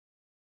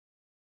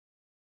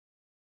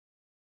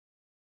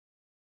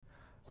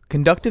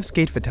Conductive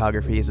skate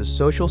photography is a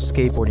social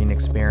skateboarding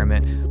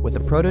experiment with a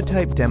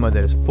prototype demo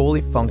that is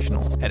fully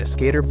functional at a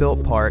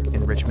skater-built park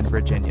in Richmond,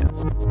 Virginia.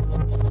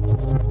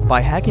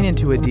 By hacking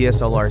into a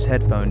DSLR's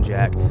headphone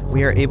jack,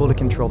 we are able to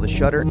control the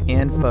shutter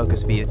and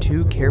focus via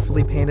two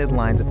carefully painted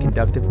lines of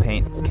conductive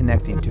paint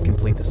connecting to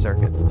complete the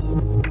circuit.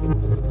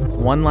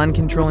 One line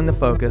controlling the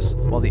focus,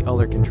 while the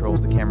other controls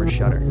the camera's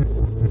shutter.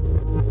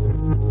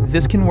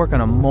 This can work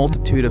on a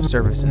multitude of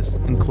surfaces,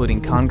 including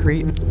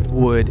concrete,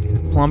 wood,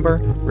 plumber,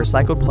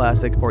 recycled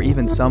plastic, or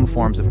even some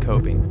forms of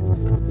coping.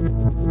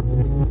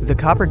 The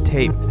copper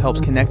tape helps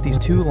connect these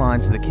two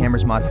lines to the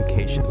camera's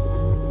modification.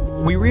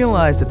 We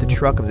realized that the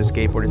truck of the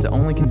skateboard is the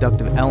only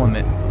conductive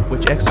element,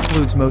 which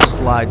excludes most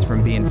slides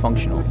from being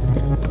functional.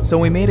 So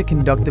we made a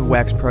conductive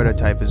wax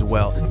prototype as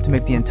well to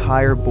make the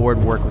entire board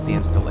work with the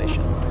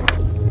installation.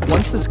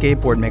 Once the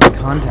skateboard makes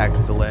contact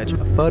with the ledge,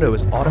 a photo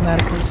is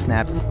automatically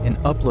snapped and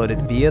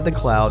uploaded via the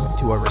cloud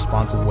to a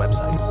responsive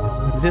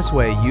website. This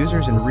way,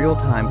 users in real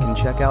time can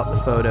check out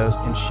the photos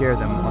and share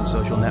them on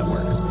social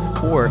networks,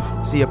 or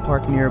see a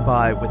park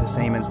nearby with the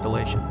same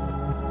installation.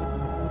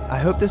 I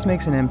hope this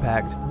makes an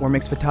impact or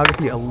makes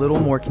photography a little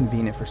more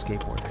convenient for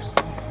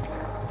skateboarders.